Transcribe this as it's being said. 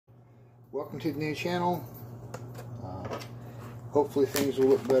Welcome to the new channel. Hopefully things will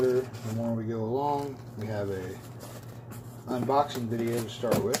look better the more we go along. We have a unboxing video to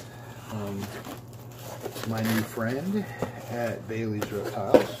start with from my new friend at Bailey's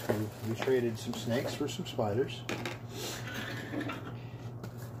Reptiles. We traded some snakes for some spiders.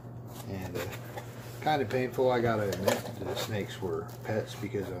 And kind of painful, I gotta admit, the snakes were pets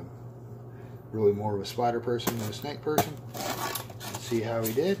because I'm really more of a spider person than a snake person. Let's see how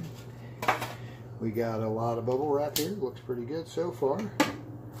we did. We got a lot of bubble wrap here. Looks pretty good so far.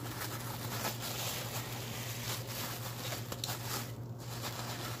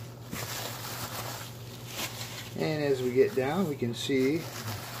 And as we get down, we can see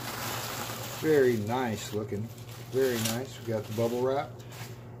very nice looking. Very nice. We got the bubble wrap.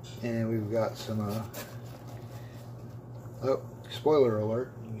 And we've got some, oh, spoiler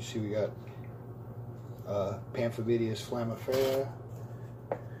alert. You see we got Pamphibedius flammifera.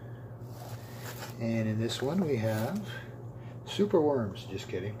 And in this one we have super worms. Just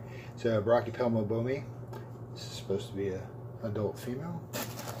kidding. It's a Brachypelma bomi. This is supposed to be an adult female.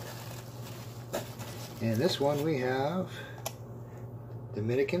 And this one we have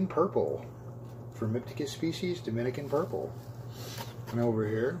Dominican purple. Firmipticus species, Dominican purple. And over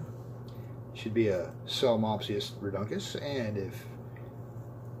here should be a Selmopsius reduncus. And if,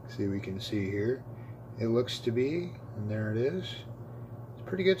 see, we can see here, it looks to be, and there it is.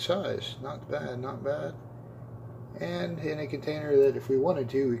 Pretty good size, not bad, not bad. And in a container that if we wanted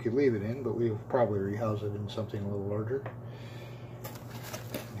to, we could leave it in, but we'll probably rehouse it in something a little larger.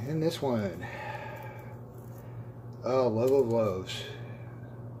 And this one, oh, love of loves.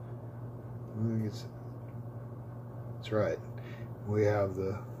 That's right. We have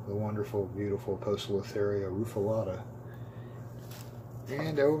the wonderful, beautiful Poecilotheria rufilata.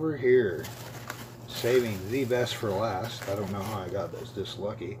 And over here, saving the best for last, I don't know how I got this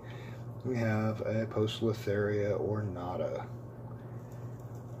lucky, we have a Poecilotheria ornata.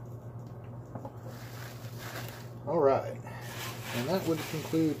 Alright, and that would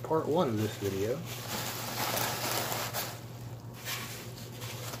conclude part one of this video.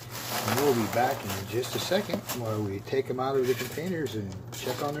 And we'll be back in just a second while we take them out of the containers and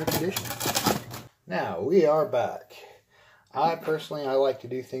check on their condition. Now, we are back. I like to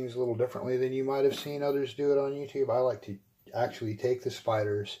do things a little differently than you might have seen others do it on YouTube. I like to actually take the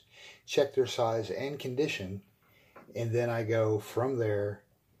spiders, check their size and condition, and then I go from there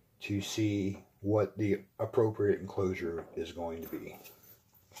to see what the appropriate enclosure is going to be.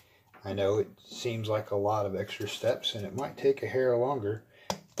 I know it seems like a lot of extra steps and it might take a hair longer,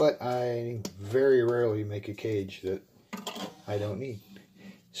 but I very rarely make a cage that I don't need.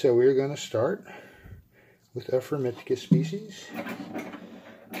 So we're going to start with a Firmipticus species.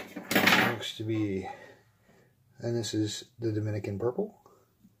 Looks to be, and this is the Dominican purple.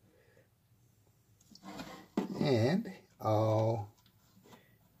 And, oh,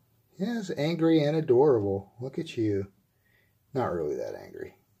 yes, angry and adorable. Look at you. Not really that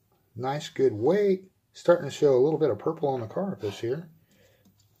angry. Nice, good weight. Starting to show a little bit of purple on the carapace here.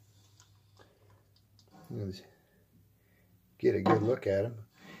 Let's get a good look at him.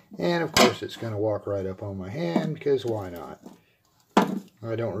 And of course it's going to walk right up on my hand, because why not?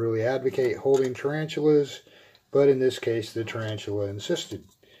 I don't really advocate holding tarantulas, but in this case the tarantula insisted.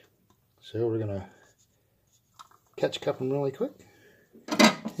 So we're going to catch cup them really quick.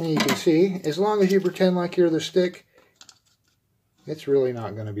 And you can see, as long as you pretend like you're the stick, it's really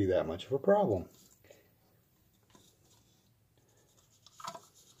not going to be that much of a problem.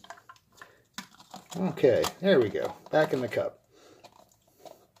 Okay, there we go. Back in the cup.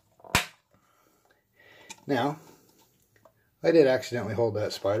 Now, I did accidentally hold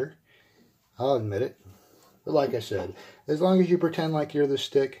that spider. I'll admit it. But like I said, as long as you pretend like you're the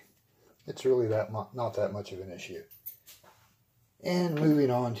stick, it's really not that much of an issue. And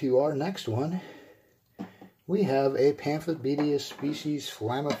moving on to our next one, we have a Pamphibedius species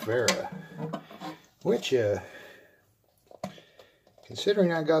flammifera, which,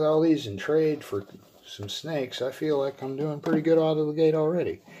 considering I got all these in trade for some snakes, I feel like I'm doing pretty good out of the gate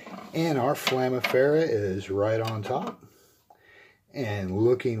already. And our flammifera is right on top and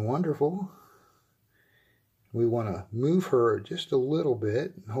looking wonderful. We want to move her just a little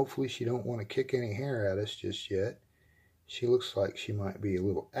bit. Hopefully she don't want to kick any hair at us just yet. She looks like she might be a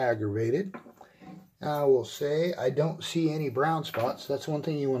little aggravated. I will say I don't see any brown spots. That's one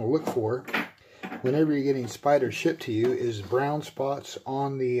thing you want to look for whenever you're getting spiders shipped to you, is brown spots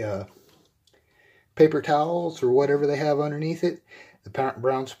on the paper towels or whatever they have underneath it. The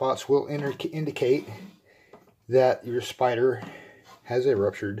brown spots will indicate that your spider has a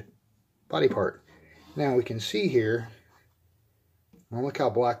ruptured body part. Now we can see here Well, look how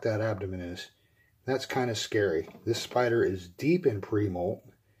black that abdomen is. That's kind of scary. This spider is deep in pre-molt,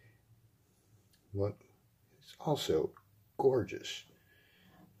 but it's also gorgeous.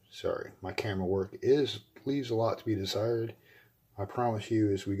 Sorry, my camera work leaves a lot to be desired. I promise you,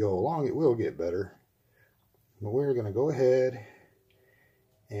 as we go along, it will get better. But we're going to go ahead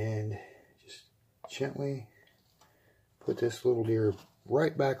and just gently put this little deer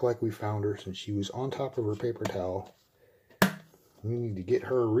right back like we found her, since she was on top of her paper towel. We need to get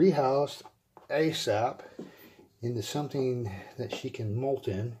her rehoused ASAP into something that she can molt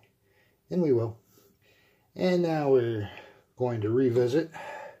in, and we will. And now we're going to revisit.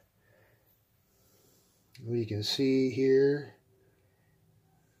 We can see here,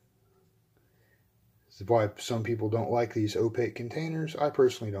 this is why some people don't like these opaque containers. I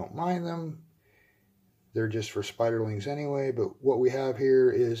personally don't mind them. They're just for spiderlings anyway, but what we have here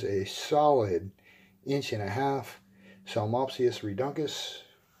is a solid 1.5 inch Salmopsis reduncus,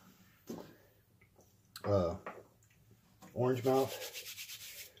 orange mouth.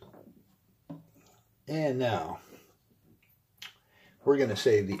 And now we're going to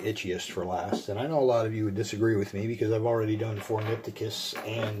save the itchiest for last. And I know a lot of you would disagree with me because I've already done Fornipticus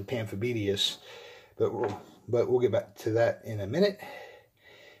and Pamphibedius, but we'll get back to that in a minute.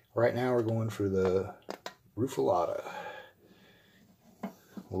 Right now we're going for the Rufilata,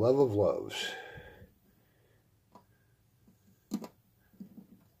 love of loves.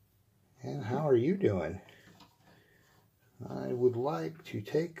 And how are you doing? I would like to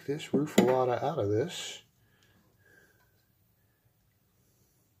take this Rufilata out of this.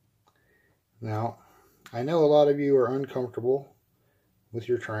 Now, I know a lot of you are uncomfortable with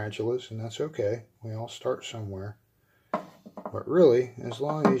your tarantulas, and that's okay. We all start somewhere. But really, as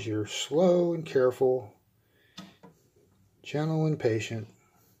long as you're slow and careful, gentle and patient,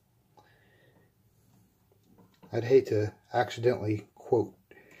 I'd hate to accidentally quote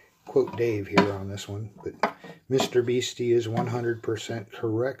Dave here on this one, but Mr. Beastie is 100%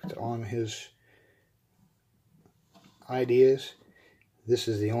 correct on his ideas. This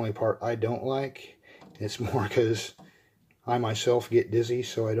is the only part I don't like. It's more because I myself get dizzy,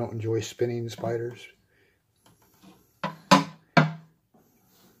 so I don't enjoy spinning spiders. Sorry.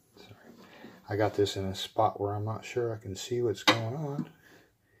 I got this in a spot where I'm not sure I can see what's going on.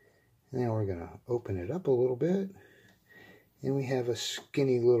 And then we're going to open it up a little bit. And we have a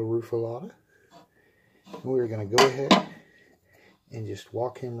skinny little Rufilata. And we're going to go ahead and just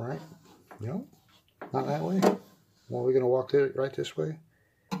walk him right. No, not that way. Well, we're going to walk it right this way.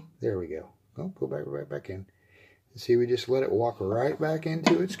 There we go. Oh, go right back in. See, we just let it walk right back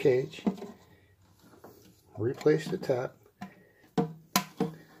into its cage. Replace the top.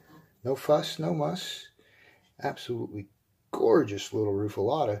 No fuss, no muss. Absolutely gorgeous little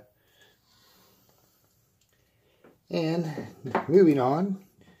Rufilata. And moving on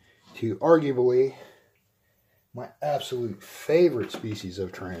to arguably my absolute favorite species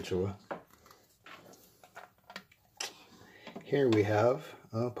of tarantula. Here we have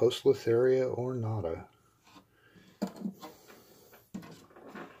Poecilotheria ornata.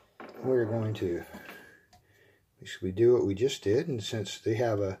 We're going to basically do what we just did, and since they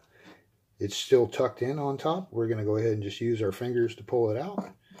have it's still tucked in on top, we're going to go ahead and just use our fingers to pull it out.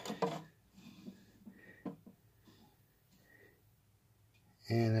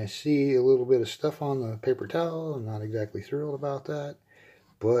 And I see a little bit of stuff on the paper towel. I'm not exactly thrilled about that,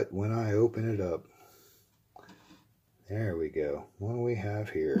 but when I open it up, there we go. What do we have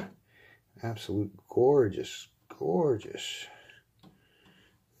here? Absolute gorgeous, gorgeous.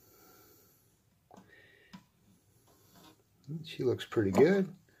 She looks pretty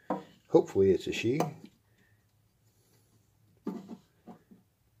good. Hopefully it's a she.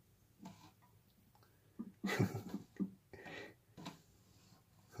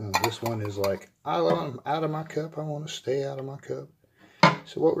 This one is like, I'm out of my cup. I want to stay out of my cup.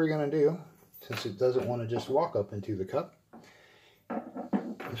 So what we're going to do, since it doesn't want to just walk up into the cup,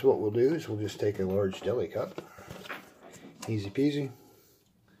 is what we'll do is we'll just take a large deli cup. Easy peasy.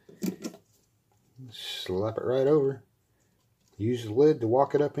 Slap it right over. Use the lid to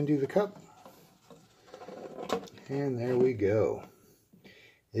walk it up into the cup. And there we go.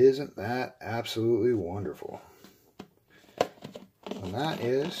 Isn't that absolutely wonderful? And that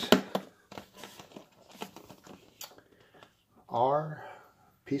is our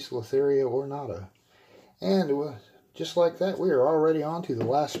Poecilotheria ornata. And just like that, we are already on to the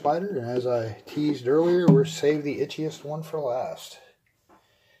last spider. And as I teased earlier, we're saved the itchiest one for last.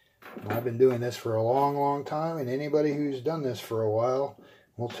 And I've been doing this for a long, long time, and anybody who's done this for a while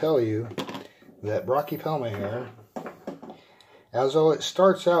will tell you that Brachypelma hair, although it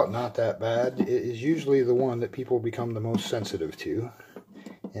starts out not that bad, it is usually the one that people become the most sensitive to.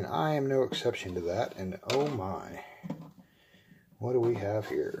 And I am no exception to that. And oh my, what do we have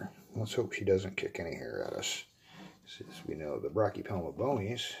here? Let's hope she doesn't kick any hair at us. Since we know the Brachypelma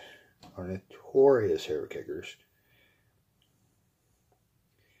bonis are notorious hair kickers.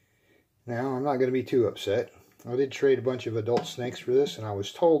 Now, I'm not going to be too upset. I did trade a bunch of adult snakes for this, and I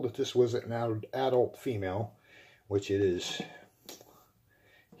was told that this was an adult female, which it is.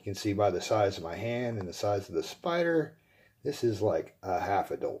 You can see by the size of my hand and the size of the spider, this is like a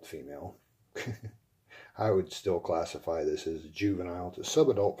half adult female. I would still classify this as juvenile to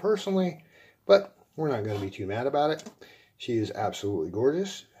subadult personally, but we're not going to be too mad about it. She is absolutely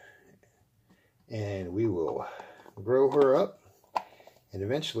gorgeous, and we will grow her up and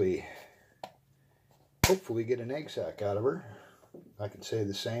eventually hopefully get an egg sac out of her. I can say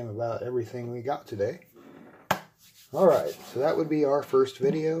the same about everything we got today. Alright, so that would be our first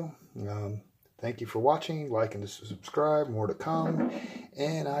video. Thank you for watching, like and subscribe, more to come,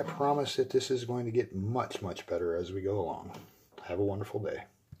 and I promise that this is going to get much, much better as we go along. Have a wonderful day.